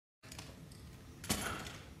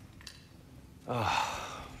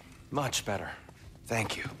Much better.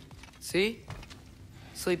 Thank you. See?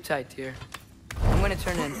 Sleep tight, Tyr. I'm gonna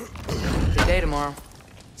turn in. Good day tomorrow.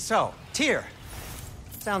 So, Tyr.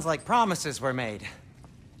 Sounds like promises were made.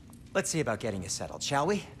 Let's see about getting you settled, shall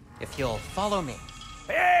we? If you'll follow me.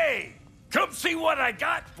 Hey! Come see what I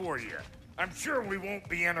got for you. I'm sure we won't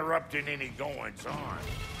be interrupting any goings-on.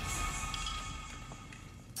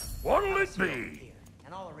 What'll it be?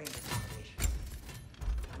 And I'll arrange accommodation.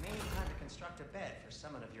 I may need time to construct a bed for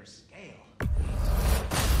someone of your scale. Trouble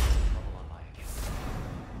on my account.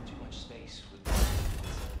 Too much space with the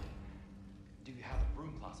facility. Do you have a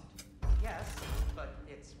broom closet? Yes, but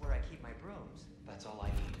it's where I keep my brooms. That's all I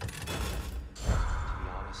need. To be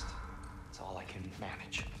honest, it's all I can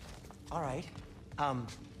manage. All right.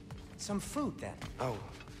 Some food then. Oh,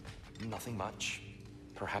 nothing much.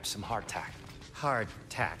 Perhaps some hardtack.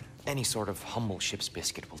 Hardtack. Any sort of humble ship's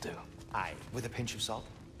biscuit will do. Aye. With a pinch of salt?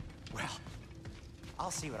 Well,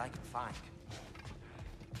 I'll see what I can find.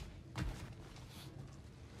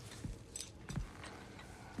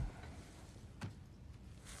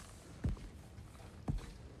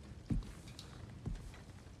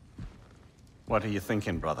 What are you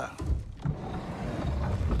thinking, brother?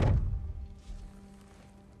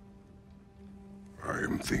 I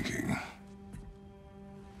am thinking.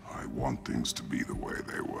 I want things to be the way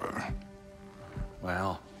they were.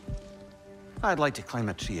 Well, I'd like to climb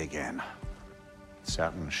a tree again.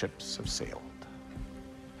 Certain ships have sailed.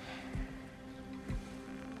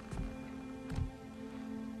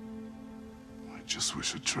 I just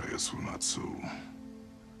wish Atreus were not so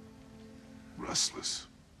restless.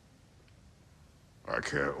 I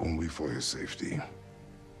care only for his safety.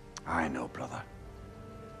 I know, brother.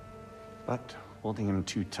 But holding him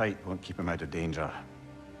too tight won't keep him out of danger.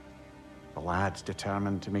 The lad's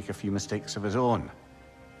determined to make a few mistakes of his own.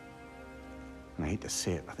 And I hate to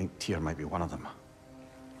say it, I think Tyr might be one of them.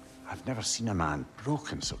 I've never seen a man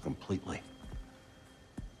broken so completely.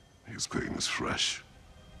 His pain is fresh.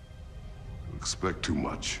 You expect too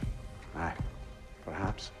much. Aye,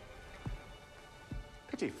 perhaps.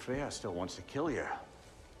 Pity Freya still wants to kill you.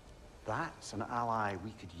 That's an ally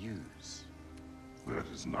we could use. That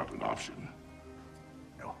is not an option.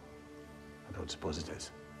 No, I don't suppose it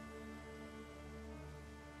is.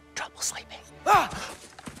 Trouble sleeping. Ah!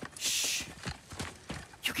 Shh!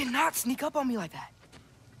 You cannot sneak up on me like that.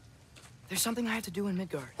 There's something I have to do in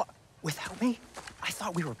Midgard. What? Without me? I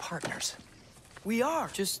thought we were partners. We are,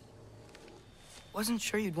 just wasn't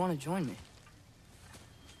sure you'd want to join me.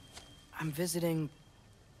 I'm visiting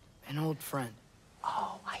an old friend.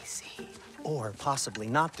 Oh, I see. Or possibly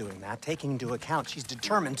not doing that, taking into account she's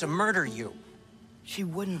determined to murder you. She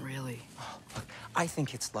wouldn't really. Oh, look, I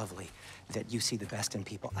think it's lovely that you see the best in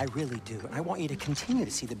people. I really do. And I want you to continue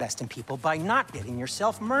to see the best in people by not getting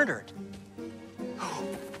yourself murdered.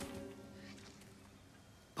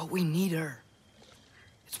 But we need her.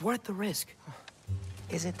 It's worth the risk.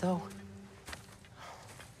 Is it, though?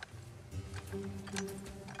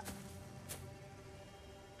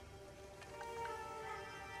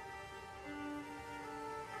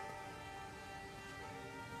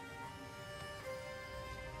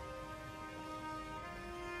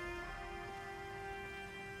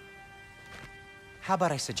 How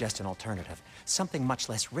about I suggest an alternative? Something much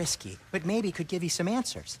less risky, but maybe could give you some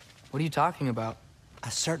answers. What are you talking about? A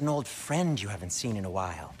certain old friend you haven't seen in a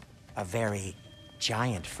while. A very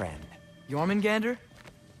giant friend. Jormungandr?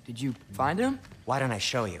 Did you find him? Why don't I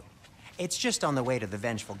show you? It's just on the way to the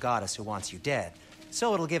vengeful goddess who wants you dead,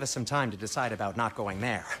 so it'll give us some time to decide about not going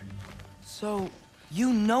there. So,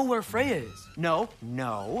 you know where Freya is?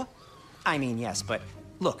 No. I mean, yes, but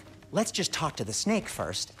look, let's just talk to the snake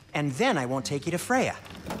first, and then I won't take you to Freya.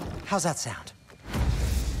 How's that sound?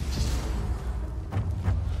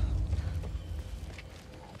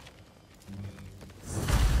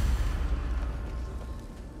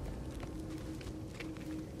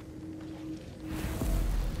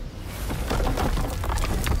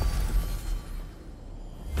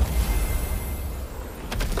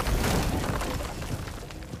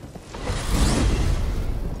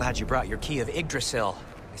 Glad you brought your key of Yggdrasil.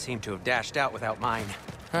 I seem to have dashed out without mine.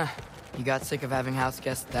 Huh. You got sick of having house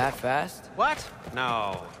guests that fast? What?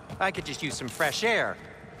 No. I could just use some fresh air,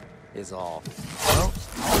 is all. Well,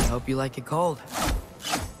 I hope you like it cold.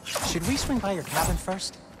 Should we swing by your cabin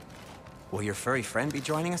first? Will your furry friend be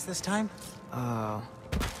joining us this time?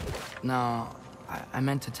 No. I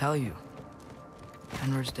meant to tell you.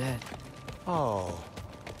 Henry's dead. Oh.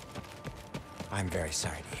 I'm very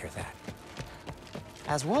sorry to hear that.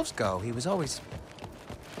 As wolves go, he was always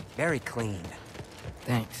very clean.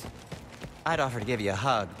 Thanks. I'd offer to give you a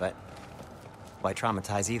hug, but why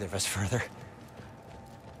traumatize either of us further?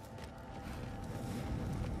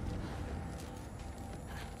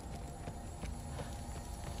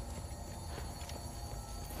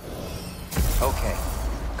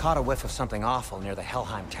 caught a whiff of something awful near the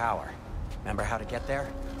Helheim Tower. Remember how to get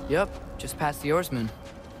there? Yep, just past the Oarsman.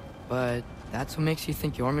 But that's what makes you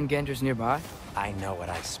think Jormungandr's nearby? I know what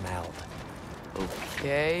I smelled.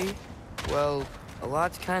 Okay. Well, a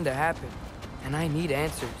lot's kinda happened, and I need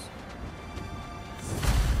answers.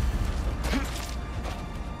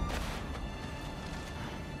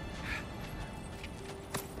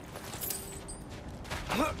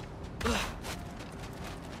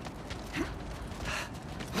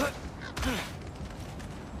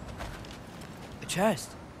 The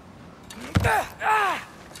chest.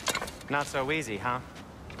 Not so easy, huh?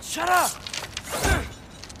 Shut up!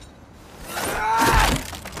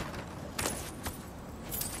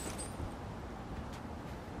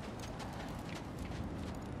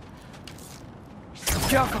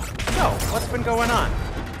 So, what's been going on?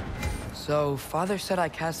 So, Father said I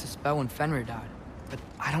cast a spell when Fenrir died, but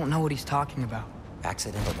I don't know what he's talking about.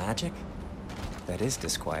 Accidental magic? That is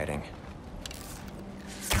disquieting.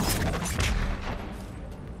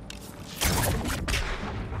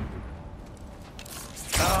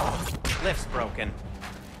 Oh, lift's broken.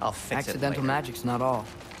 I'll fix Accidental it later. magic's not all.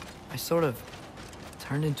 I sort of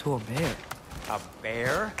turned into a bear. A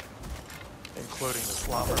bear? Including the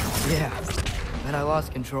slobber. Yeah, but I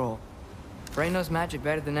lost control. Frey knows magic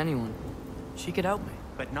better than anyone. She could help me.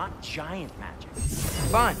 But not giant magic.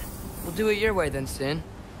 Fine. We'll do it your way then, Sin.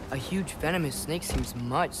 A huge venomous snake seems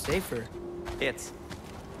much safer. It's...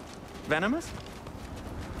 venomous?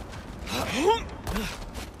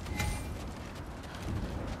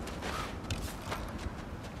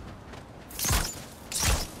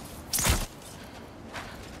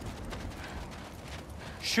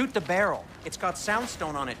 Shoot the barrel. It's got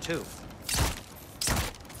soundstone on it, too.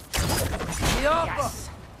 Yes!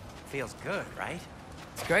 Feels good, right?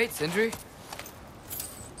 It's great, Sindri.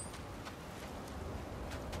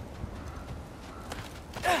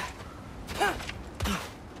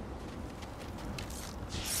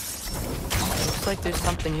 Looks like there's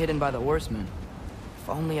something hidden by the Horsemen. If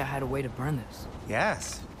only I had a way to burn this.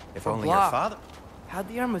 Yes. If Or only block. your father... How'd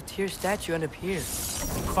the Arm of Tears statue end up here?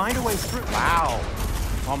 Find a way through... Wow.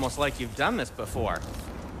 Almost like you've done this before.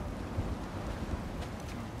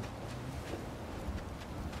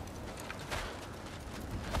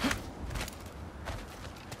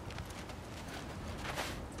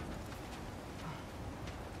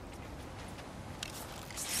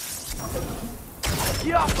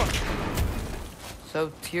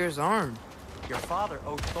 So, Tyr's arm. Your father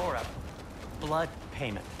owed Thor a blood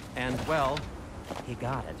payment. And, well, he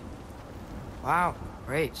got it. Wow,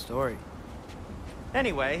 great story.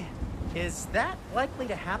 Anyway, is that likely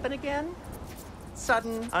to happen again?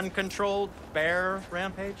 Sudden, uncontrolled bear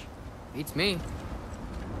rampage? Beats me.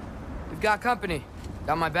 We've got company.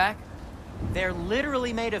 Got my back? They're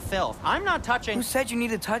literally made of filth. I'm not touching... Who said you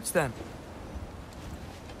need to touch them?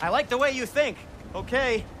 I like the way you think.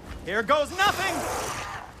 Okay, here goes nothing!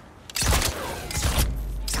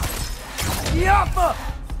 Yappa!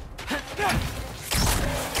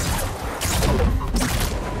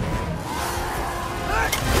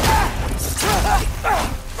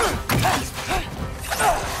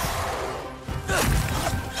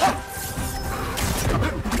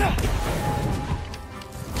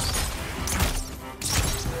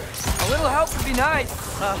 A little help would be nice.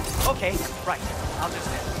 Okay, right. I'll just...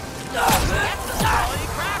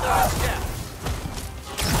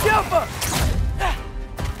 Yappa!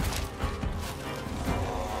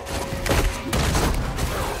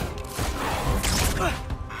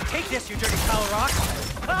 Take this, you dirty pile of rock!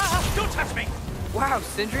 Ah, don't touch me! Wow,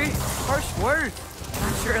 Sindri. Harsh words.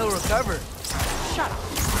 Not sure he'll recover. Shut up!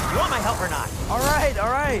 You want my help or not? All right,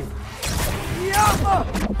 all right. Yappa!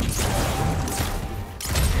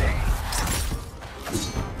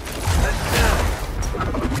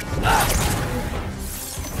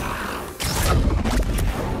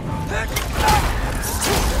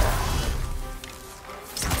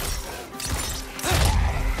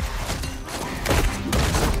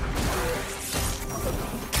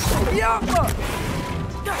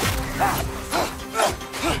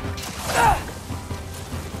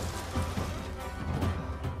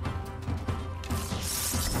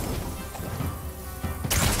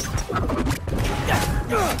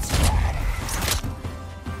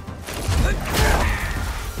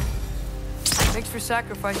 Thanks for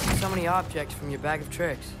sacrificing so many objects from your bag of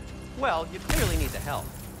tricks. Well, you clearly need the help.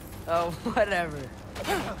 Oh, whatever.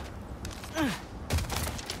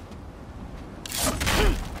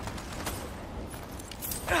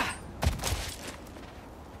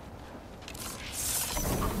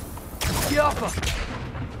 Yappa!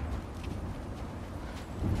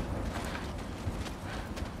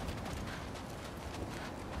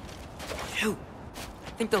 Shoot. I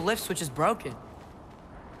think the lift switch is broken.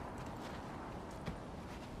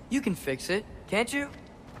 You can fix it, can't you?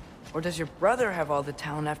 Or does your brother have all the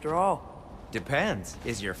talent after all? Depends.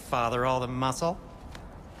 Is your father all the muscle?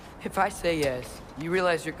 If I say yes, you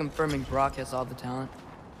realize you're confirming Brock has all the talent?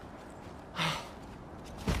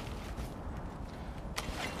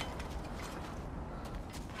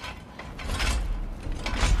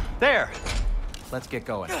 There! Let's get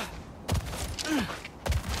going.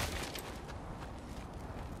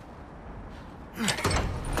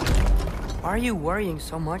 Why are you worrying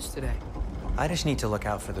so much today? I just need to look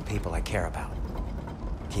out for the people I care about.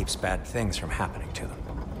 Keeps bad things from happening to them.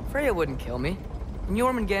 Freya wouldn't kill me, and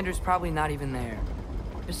Jormungandr's probably not even there.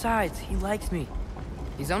 Besides, he likes me.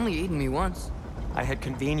 He's only eaten me once. I had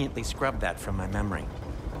conveniently scrubbed that from my memory.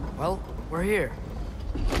 Well, we're here.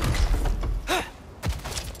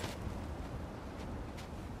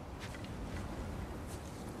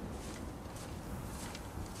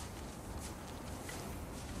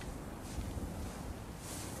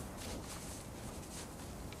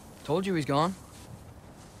 Told you he's gone.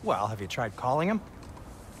 Well, have you tried calling him?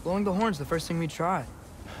 Blowing the horn's the first thing we tried.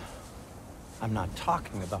 I'm not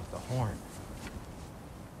talking about the horn.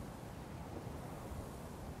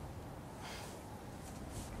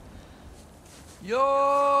 Yormuteyu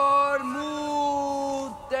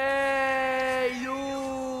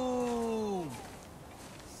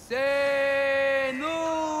Senu.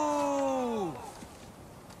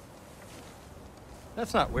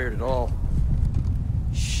 That's not weird at all.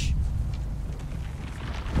 Shh.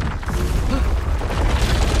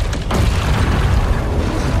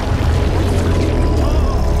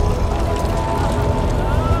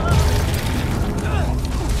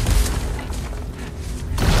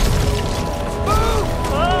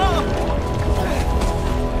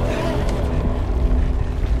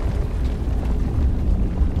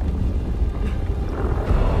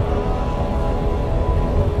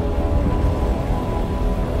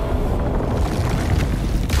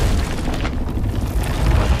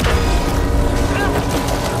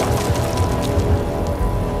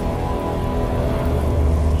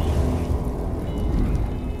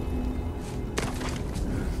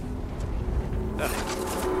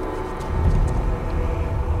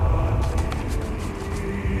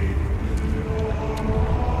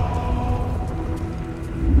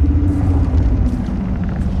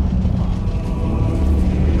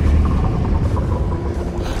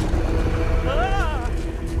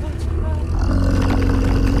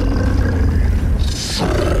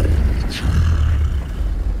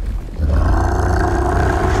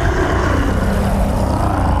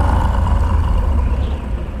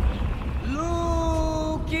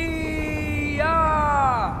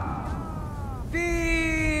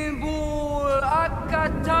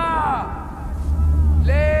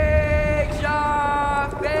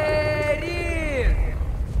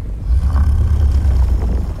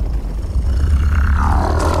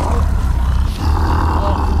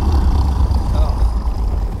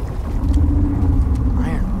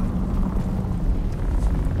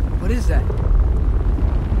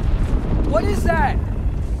 What is that?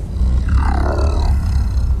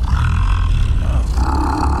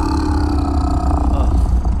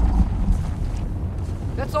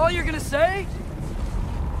 That's all you're gonna say?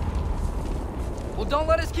 Well, don't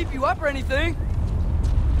let us keep you up or anything.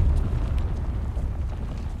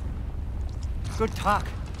 Good talk.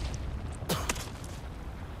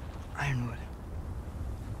 Ironwood.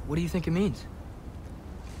 What do you think it means?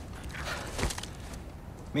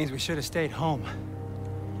 Means we should have stayed home.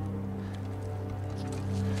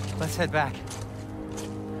 Let's head back.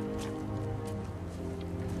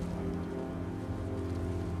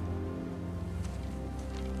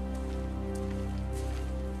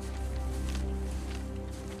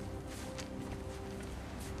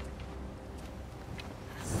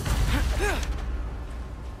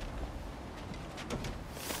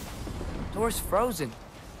 Door's frozen.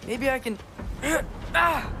 Maybe I can...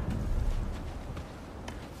 Ah!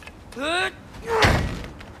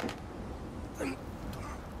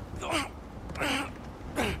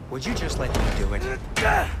 Would you just let me do it?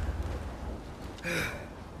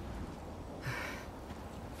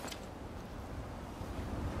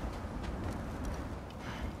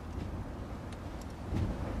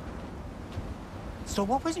 So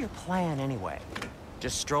what was your plan anyway?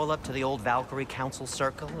 Just stroll up to the old Valkyrie Council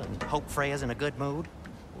Circle and hope Freya's in a good mood?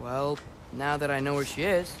 Well, now that I know where she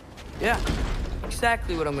is, yeah,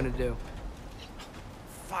 exactly what I'm gonna do.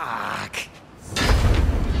 Fuck.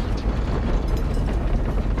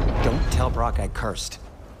 Don't tell Brock I cursed.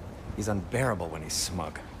 He's unbearable when he's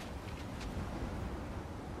smug.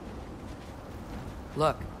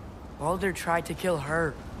 Look, Baldur tried to kill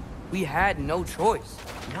her. We had no choice.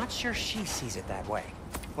 Not sure she sees it that way.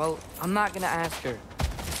 Well, I'm not gonna ask her.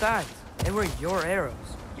 Besides, they were your arrows.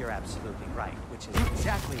 You're absolutely right, which is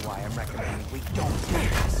exactly why I'm recommending we don't do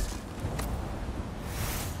this.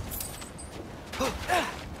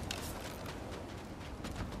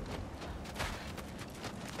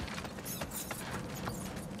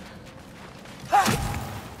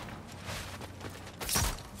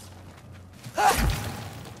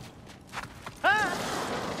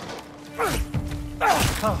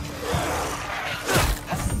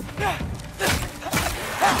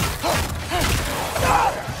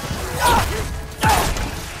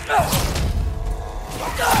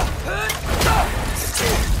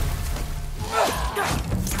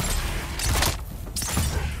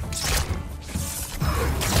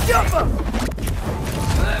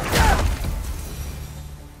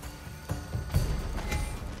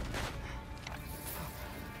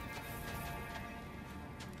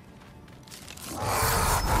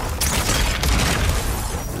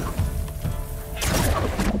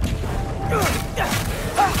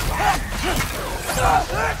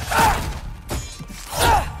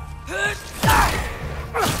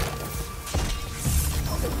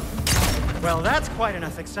 Well, that's quite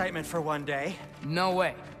enough excitement for one day. No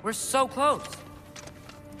way. We're so close.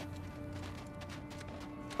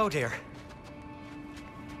 Oh dear.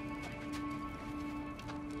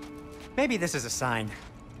 Maybe this is a sign.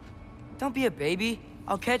 Don't be a baby.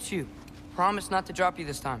 I'll catch you. Promise not to drop you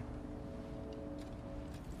this time.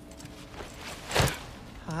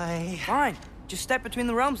 Fine. Just step between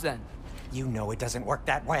the realms then. You know it doesn't work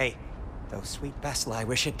that way. Though sweet Bessel, I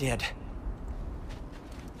wish it did.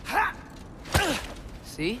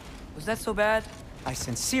 See? Was that so bad? I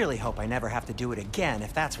sincerely hope I never have to do it again,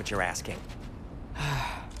 if that's what you're asking.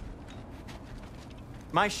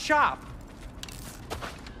 My shop!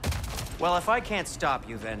 Well, if I can't stop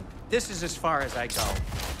you, then this is as far as I go.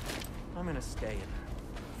 I'm gonna stay and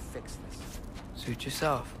fix this. Suit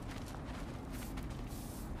yourself.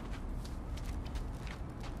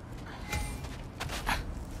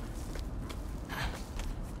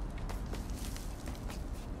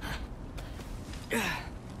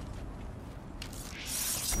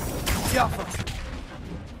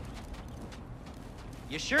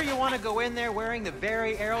 You sure you want to go in there wearing the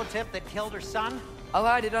very arrow tip that killed her son? I'll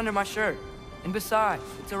hide it under my shirt. And besides,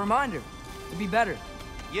 it's a reminder to be better.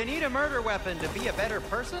 You need a murder weapon to be a better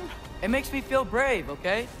person? It makes me feel brave,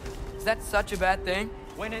 okay? Is that such a bad thing?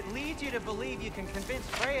 When it leads you to believe you can convince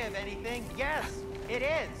Freya of anything, yes, it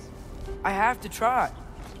is. I have to try.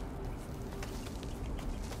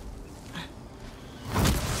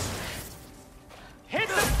 Hit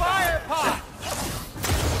the fire pot!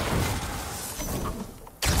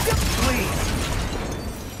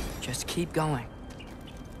 Just keep going.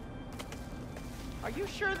 Are you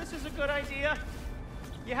sure this is a good idea?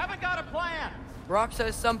 You haven't got a plan. Brock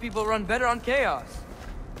says some people run better on chaos.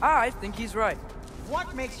 I think he's right.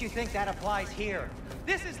 What makes you think that applies here?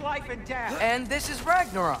 This is life and death. And this is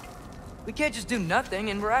Ragnarok. We can't just do nothing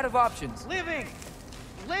and we're out of options. Living!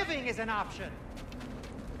 Living is an option.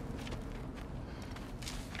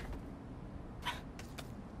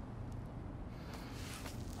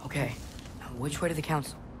 Okay, now which way to the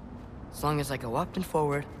council? As long as I go up and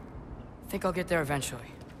forward, I think I'll get there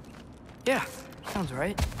eventually. Yeah, sounds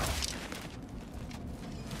right.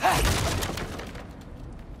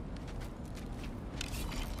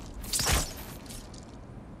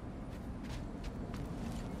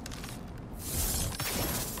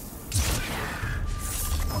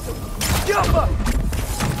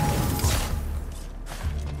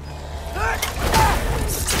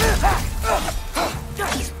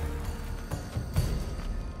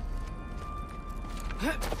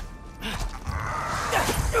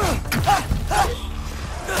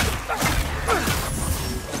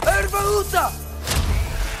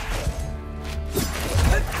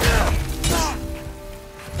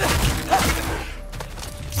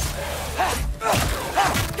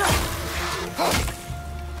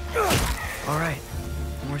 All right,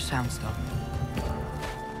 more sound stuff.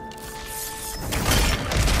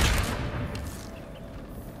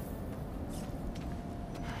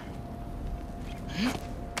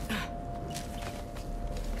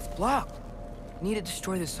 It's blocked. Need to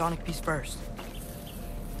destroy the sonic piece first.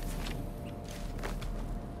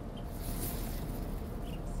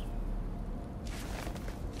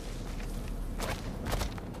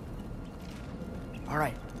 All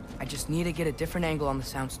right, I just need to get a different angle on the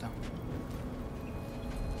soundstone.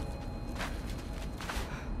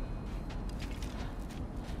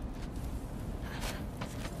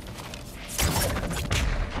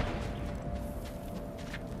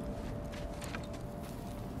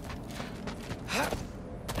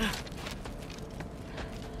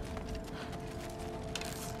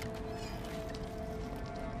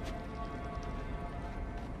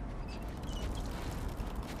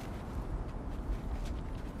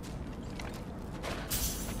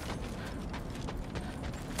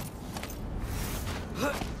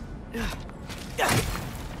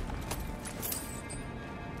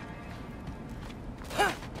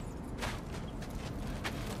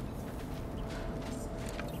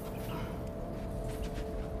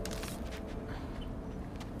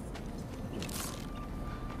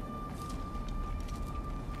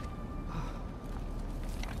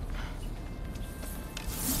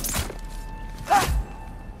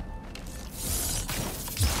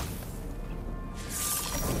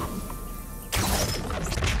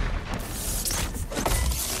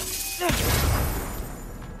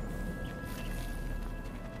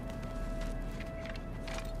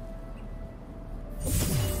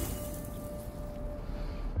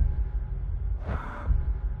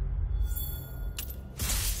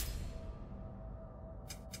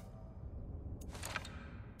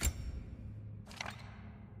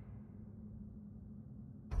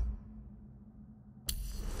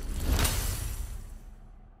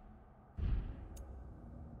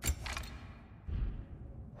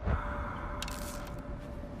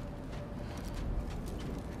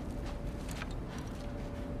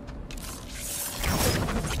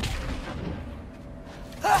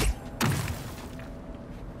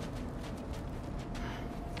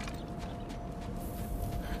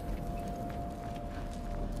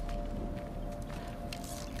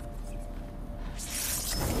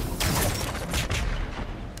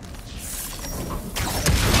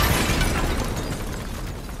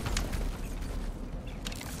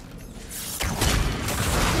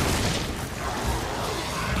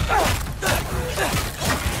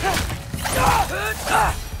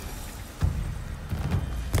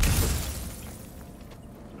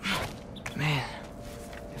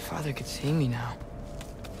 father could see me now,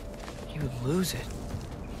 he would lose it.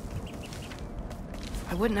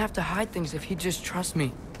 I wouldn't have to hide things if he'd just trust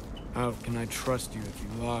me. How can I trust you if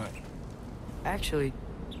you lie? Actually,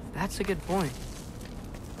 that's a good point.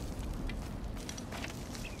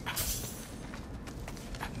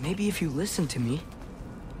 Maybe if you listen to me.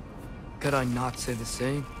 Could I not say the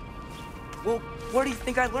same? Well, where do you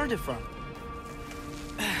think I learned it from?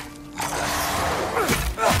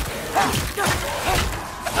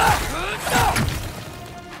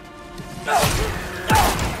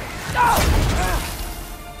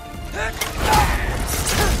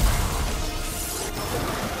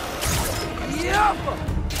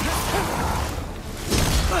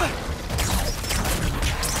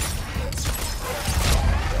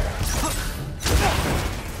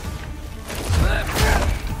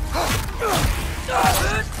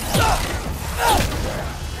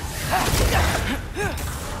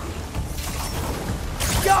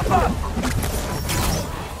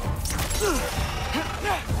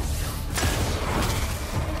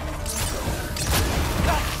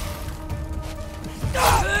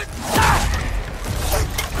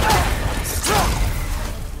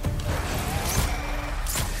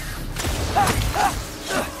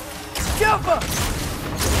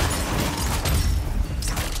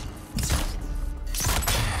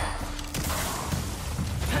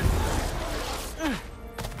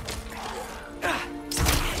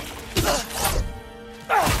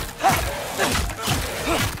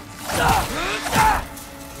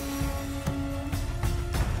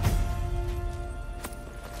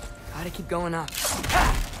 Gotta keep going up.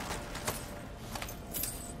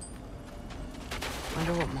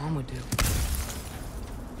 Wonder what Mom would do.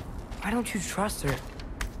 Why don't you trust her?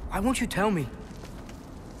 Why won't you tell me?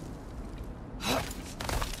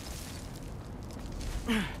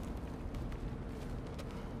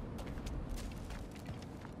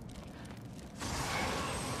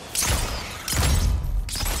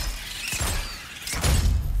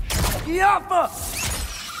 Yappa!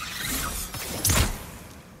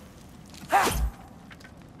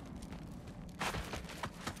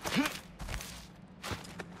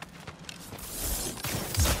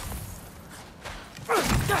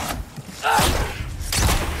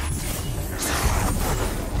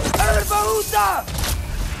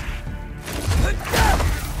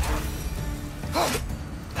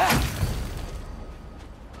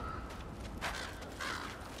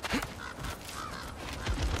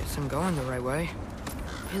 Guess I'm going the right way.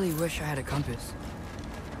 Really wish I had a compass.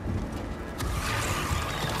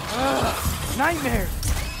 Nightmare!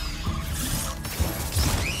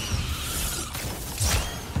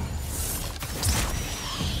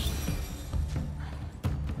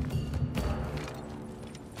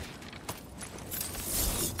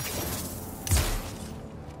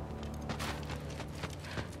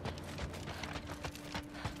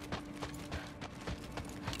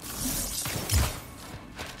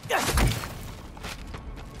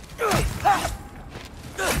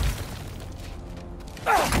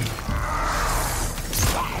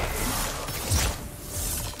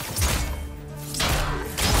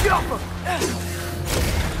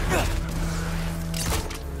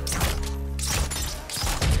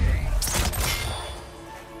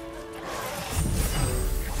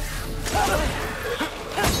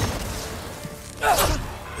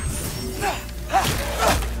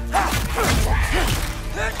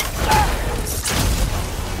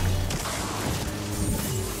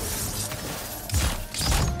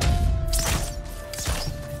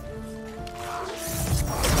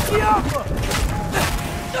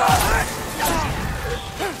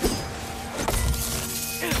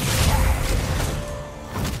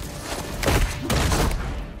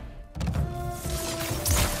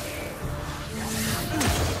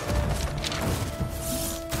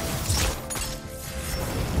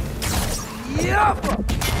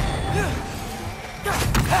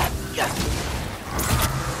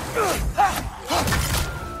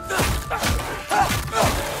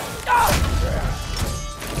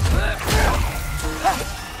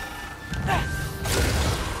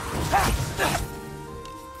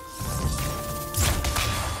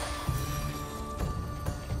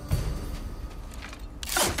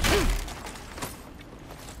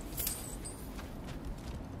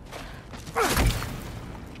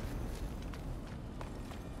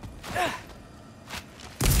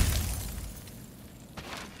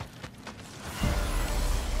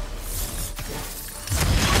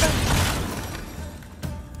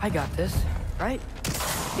 I got this, right?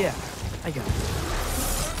 Yeah, I got it.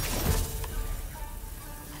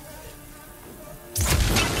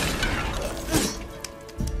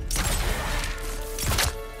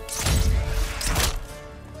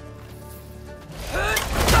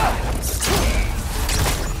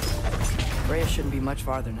 much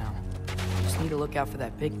farther now. Just need to look out for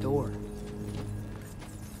that big door.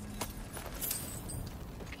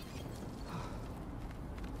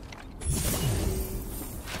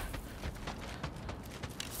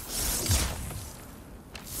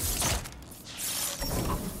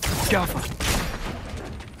 Gaffer.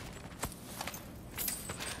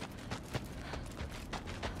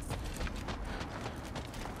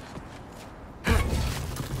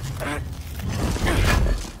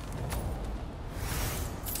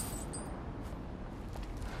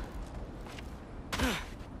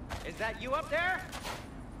 Is that you up there?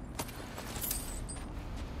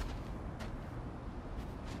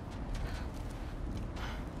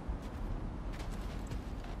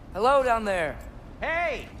 Hello down there.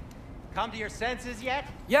 Hey! Come to your senses yet?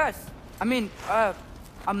 Yes. I mean,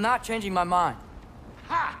 I'm not changing my mind.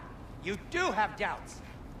 Ha! You do have doubts.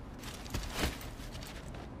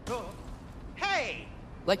 Oh. Hey!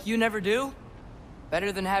 Like you never do?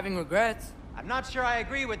 Better than having regrets. I'm not sure I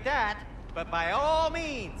agree with that, but by all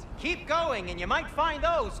means, keep going and you might find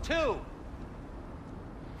those too.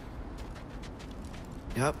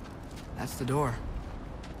 Yep. That's the door.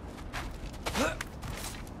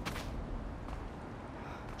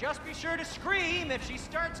 Just be sure to scream if she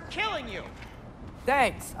starts killing you.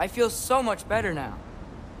 Thanks. I feel so much better now.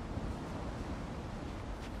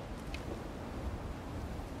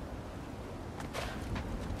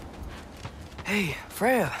 Hey,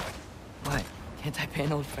 Freya. What? Can't I pay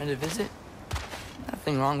an old friend a visit?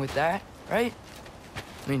 Nothing wrong with that, right?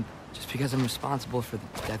 I mean, just because I'm responsible for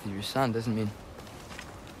the death of your son doesn't mean...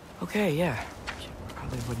 Okay, yeah. Should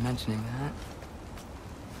probably avoid mentioning that.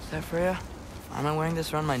 Is that Freya? Why am I wearing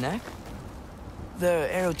this around my neck? The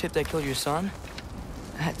arrow tip that killed your son?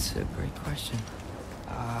 That's a great question.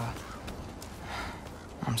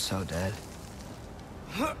 I'm so dead.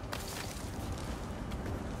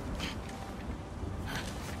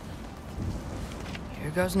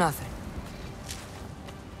 Here goes nothing.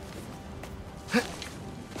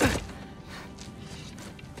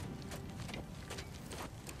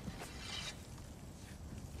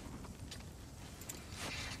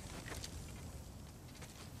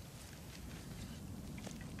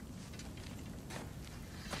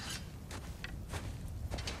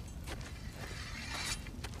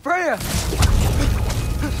 Freya!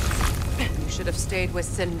 You should have stayed with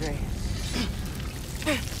Sindri.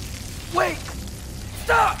 Wait!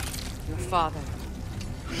 Stop! Your father.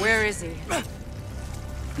 Where is he?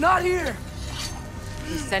 Not here!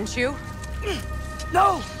 He sent you?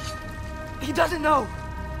 No! He doesn't know!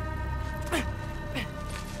 You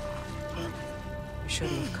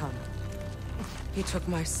shouldn't have come. He took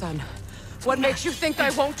my son. What makes you think I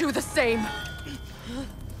won't do the same?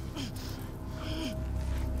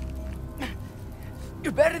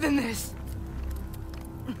 You're better than this!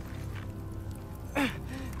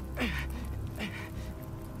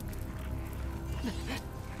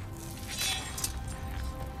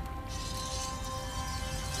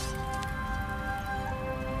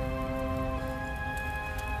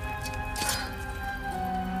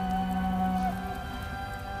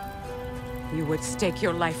 You would stake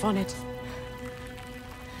your life on it?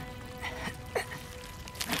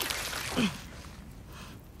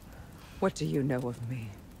 What do you know of me?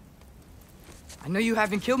 I know you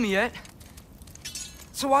haven't killed me yet.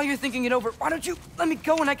 So while you're thinking it over, why don't you let me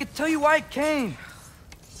go and I can tell you why I came?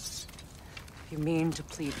 You mean to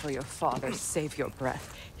plead for your father, save your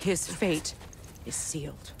breath. His fate is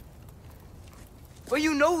sealed. But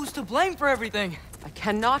you know who's to blame for everything. I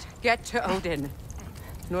cannot get to Odin.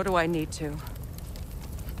 Nor do I need to.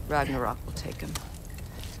 Ragnarok will take him.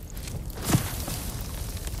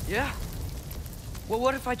 Yeah? Well,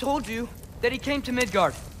 what if I told you that he came to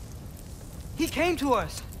Midgard? He came to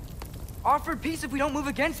us. Offered peace if we don't move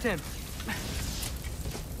against him.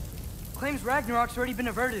 Claims Ragnarok's already been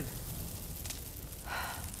averted.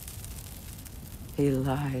 He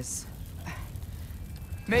lies.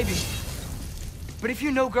 Maybe. But if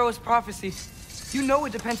you know Groa's prophecy, you know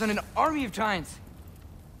it depends on an army of giants.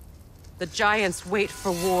 The giants wait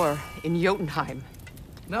for war in Jotunheim.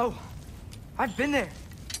 No. I've been there.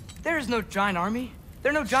 There is no giant army.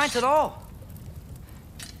 There are no giants at all.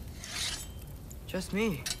 Just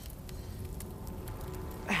me.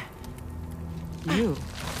 You.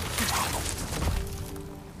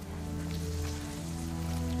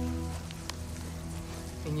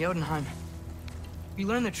 In Jotunheim, we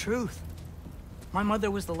learn the truth. My mother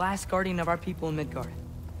was the last guardian of our people in Midgard.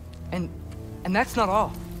 And that's not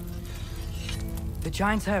all. The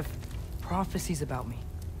giants have prophecies about me.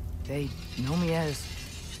 They know me as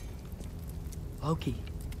Loki.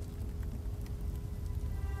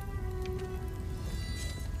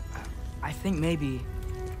 I think maybe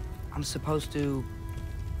I'm supposed to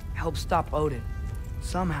help stop Odin,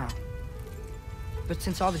 somehow. But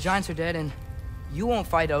since all the giants are dead and you won't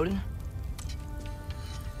fight Odin,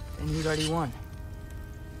 then you'd already won.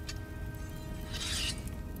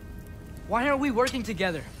 Why aren't we working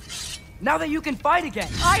together? Now that you can fight again!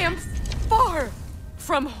 I am far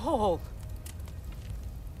from whole.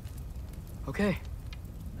 Okay.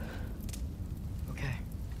 Okay.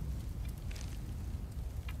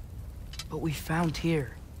 But we found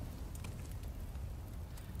Tyr.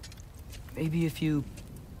 Maybe if you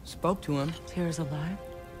spoke to him... Tyr's alive?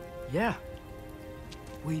 Yeah.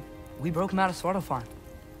 We broke him out of Svartalfheim.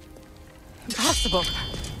 Impossible.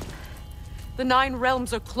 The 9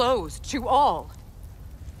 realms are closed to all.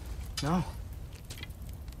 No.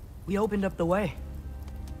 We opened up the way.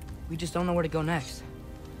 We just don't know where to go next.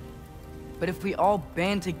 But if we all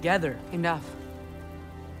band together... Enough.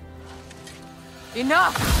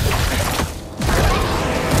 Enough!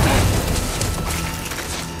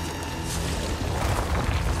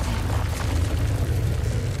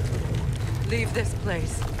 Leave this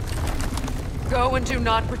place. Go and do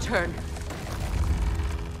not return.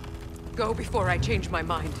 Go before I change my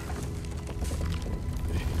mind.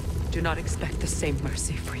 Do not expect the same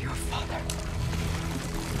mercy for your father.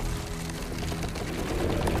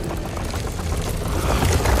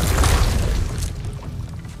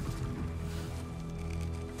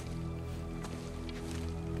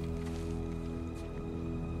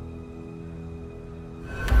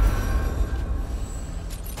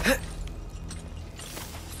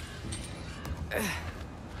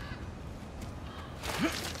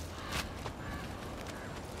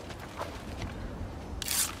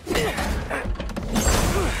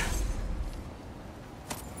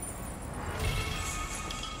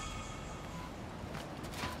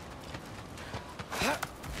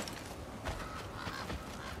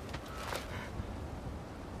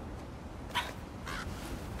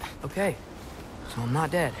 Okay, so I'm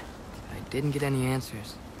not dead. I didn't get any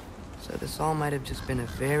answers. So this all might have just been a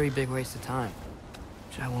very big waste of time.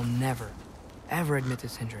 Which I will never, ever admit to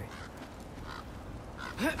Sindri.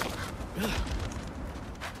 It's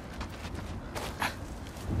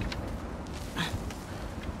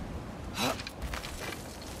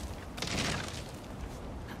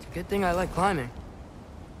a good thing I like climbing.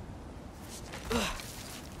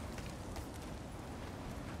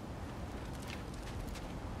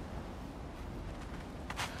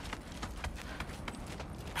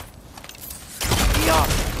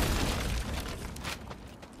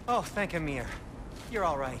 Oh, thank Amir. You're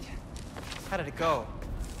all right. How did it go?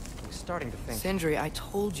 I was starting to think... Sindri, I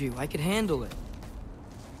told you I could handle it.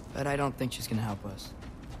 But I don't think she's gonna help us.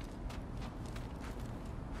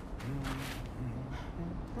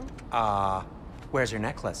 Where's your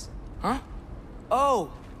necklace? Huh?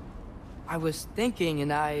 Oh! I was thinking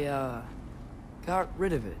and I, got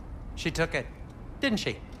rid of it. She took it, didn't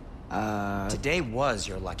she? Today was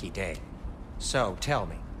your lucky day. So, tell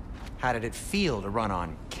me, how did it feel to run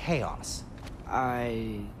on chaos?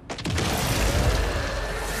 I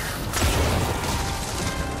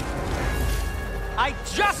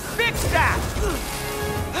just fixed that!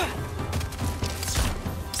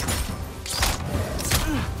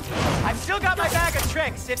 I've still got my bag of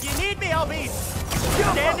tricks. If you need me, I'll be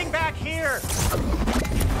standing back here.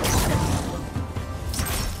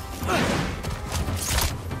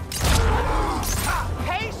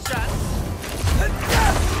 Patience!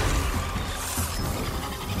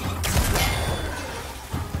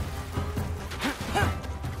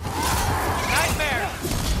 Nightmare!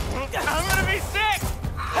 I'm gonna be sick!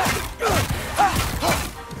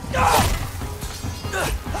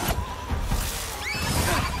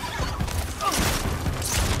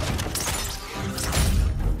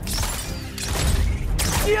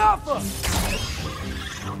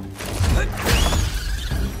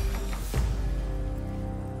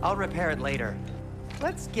 I'll repair it later.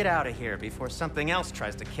 Let's get out of here before something else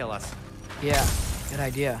tries to kill us. Yeah, good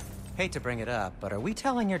idea. Hate to bring it up, but are we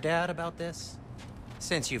telling your dad about this?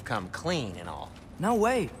 Since you've come clean and all. No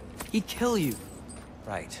way. He'd kill you.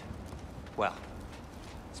 Right. Well,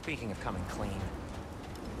 speaking of coming clean,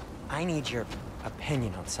 I need your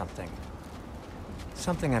opinion on something.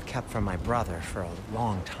 Something I've kept from my brother for a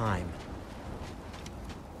long time.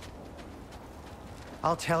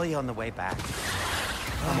 I'll tell you on the way back.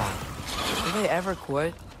 Come on. Do they ever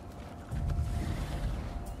quit?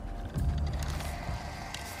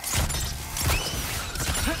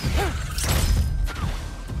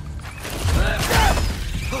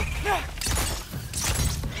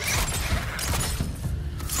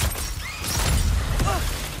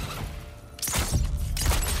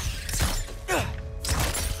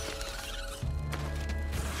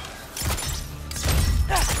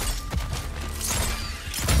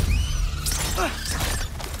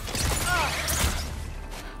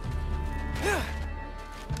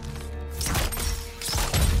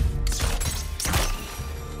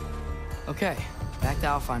 Okay, back to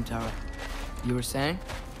Alfheim Tower. You were saying?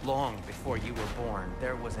 Long before you were born,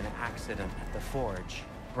 there was an accident at the forge.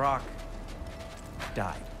 Brock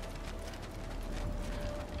died.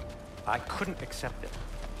 I couldn't accept it.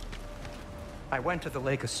 I went to the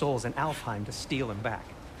Lake of Souls in Alfheim to steal him back.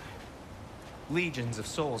 Legions of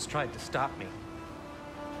souls tried to stop me.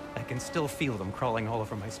 I can still feel them crawling all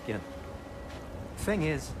over my skin. Thing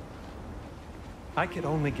is, I could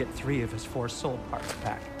only get 3 of his 4 soul parts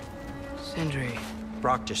back. Sindri.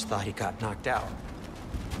 Brock just thought he got knocked out.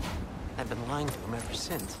 I've been lying to him ever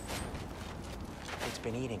since. It's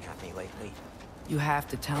been eating at me lately. You have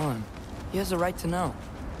to tell him. He has a right to know.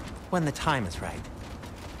 When the time is right.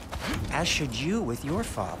 As should you with your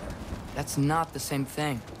father. That's not the same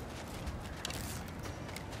thing.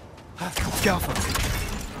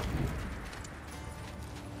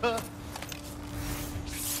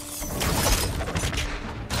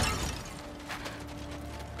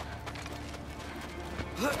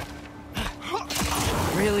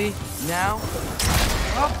 Really? Now?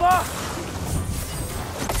 Papa!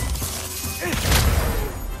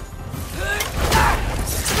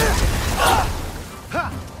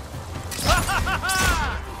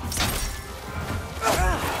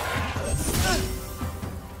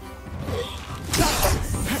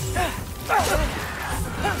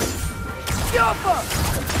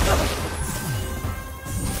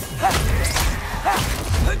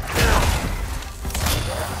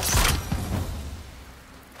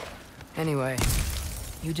 Anyway,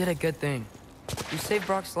 you did a good thing. You saved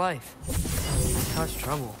Brock's life. You caused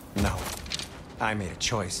trouble. No. I made a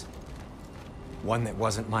choice. One that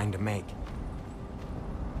wasn't mine to make.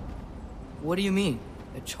 What do you mean?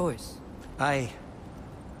 A choice? I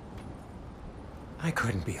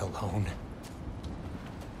couldn't be alone.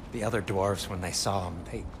 The other dwarves, when they saw him,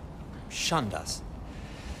 they shunned us.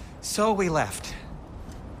 So we left.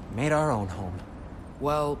 Made our own home.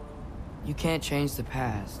 Well, you can't change the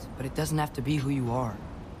past, but it doesn't have to be who you are.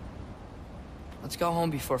 Let's go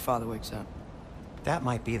home before Father wakes up. That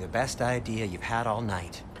might be the best idea you've had all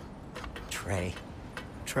night. Trey.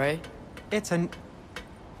 Trey? It's an...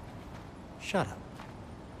 Shut up.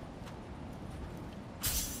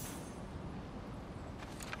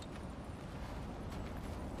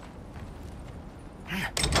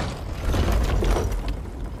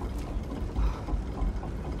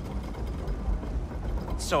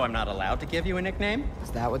 So I'm not allowed to give you a nickname?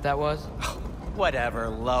 Is that what that was? Whatever,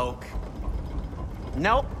 Loke.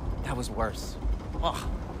 Nope, that was worse. Oh,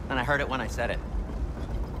 and I heard it when I said it.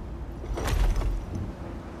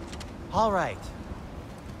 All right.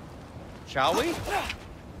 Shall we?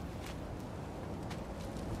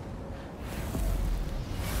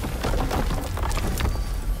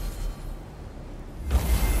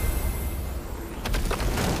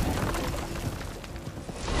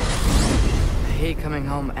 I hate coming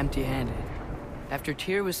home empty-handed. After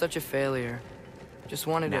Tyr was such a failure, just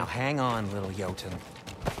wanted Now to... hang on, little Jotun.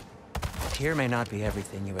 Tyr may not be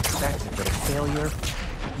everything you expected, but a failure,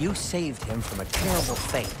 you saved him from a terrible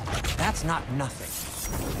fate. That's not nothing.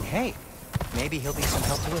 And hey, maybe he'll be some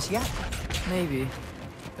help to us yet. Maybe.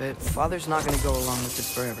 But Father's not gonna go along with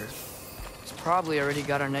this forever. He's probably already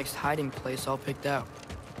got our next hiding place all picked out.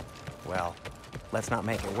 Well, let's not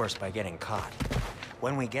make it worse by getting caught.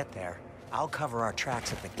 When we get there, I'll cover our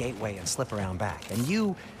tracks at the gateway and slip around back. And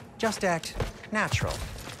you just act natural,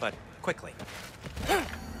 but quickly.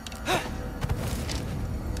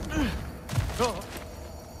 Go,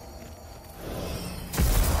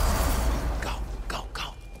 go,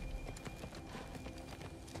 go.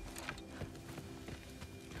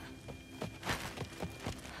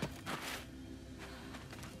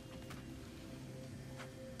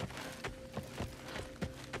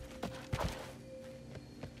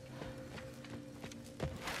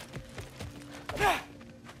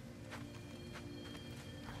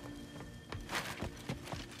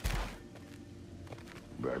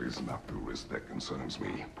 That is not the risk that concerns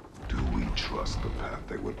me. Do we trust the path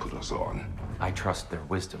they would put us on? I trust their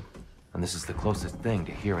wisdom, and this is the closest thing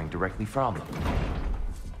to hearing directly from them.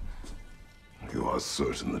 You are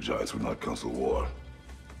certain the Giants would not counsel war?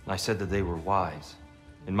 I said that they were wise.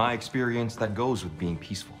 In my experience, that goes with being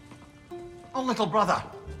peaceful. Oh, little brother.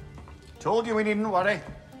 Told you we needn't worry.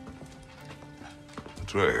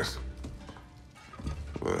 Atreus,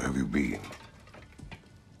 where have you been?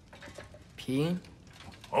 Peeing?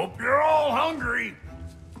 Hope you're all hungry.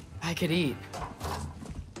 I could eat.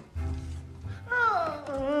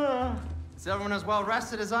 Is everyone as well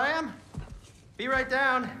rested as I am? Be right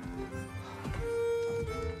down.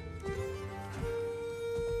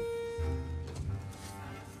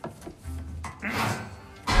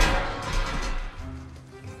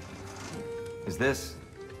 this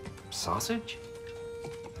sausage?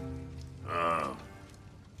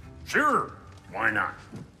 Sure. Why not?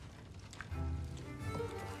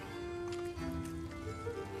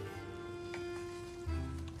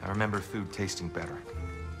 I remember food tasting better.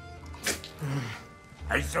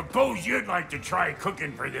 I suppose you'd like to try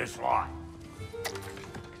cooking for this lot.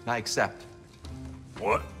 I accept.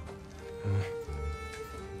 What?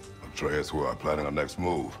 Atreus, we are planning our next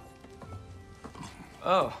move.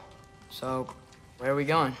 Oh, so where are we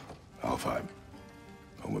going? Alfheim.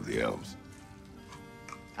 Home of the elves.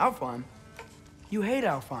 Alfheim? You hate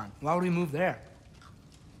Alfheim. Why would we move there?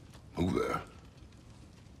 Move there?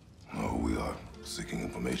 No, we are seeking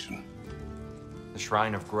information. The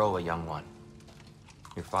Shrine of Groa, young one.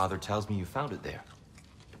 Your father tells me you found it there.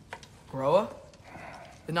 Groa?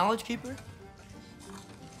 The Knowledge Keeper?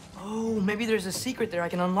 Oh, maybe there's a secret there I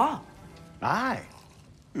can unlock. Aye.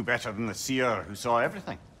 Who better than the seer who saw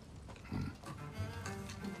everything?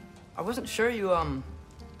 I wasn't sure you,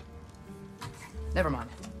 Never mind.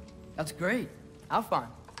 That's great. Alfheim.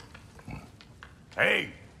 Hey,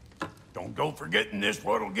 don't go forgetting this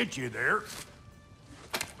what'll get you there.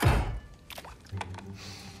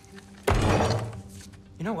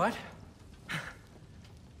 You know what?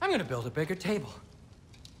 I'm gonna build a bigger table.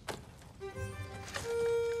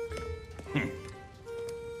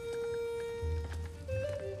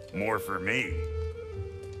 More for me.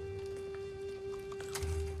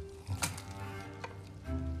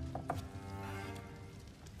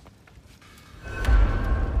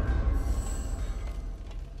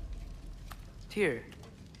 Tyr,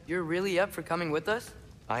 you're really up for coming with us?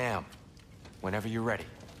 I am. Whenever you're ready.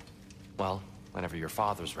 Well, whenever your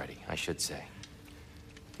father's ready, I should say.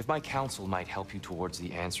 If my counsel might help you towards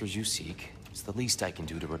the answers you seek, it's the least I can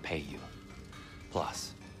do to repay you.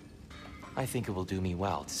 Plus, I think it will do me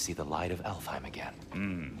well to see the light of Alfheim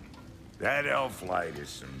again. That elf light is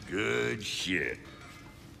some good shit.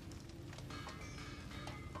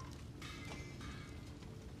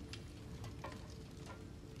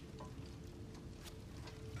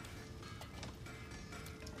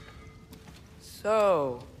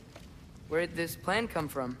 So, where'd this plan come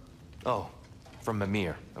from? Oh, from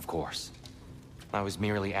Mimir, of course. I was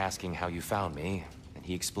merely asking how you found me, and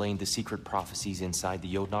he explained the secret prophecies inside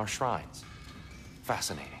the Jotnar shrines.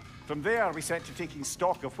 Fascinating. From there, we set to taking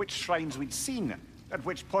stock of which shrines we'd seen, at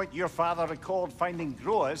which point your father recalled finding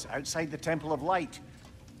Groas outside the Temple of Light.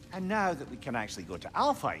 And now that we can actually go to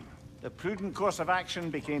Alfheim, the prudent course of action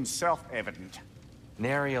became self-evident.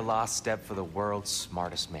 Nary a lost step for the world's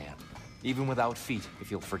smartest man. Even without feet,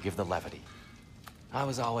 if you'll forgive the levity. I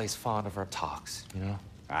was always fond of our talks, you know?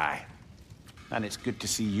 Aye. And it's good to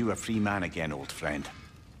see you a free man again, old friend.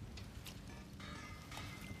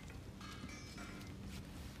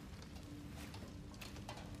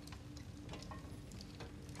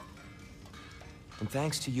 And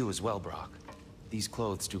thanks to you as well, Brock. These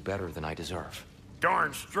clothes do better than I deserve.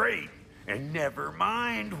 Darn straight. And never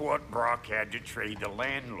mind what Brock had to trade the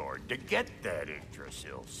landlord to get that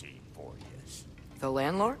Yggdrasil seed for you. The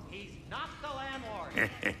landlord? He's not the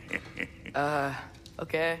landlord.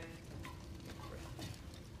 Okay.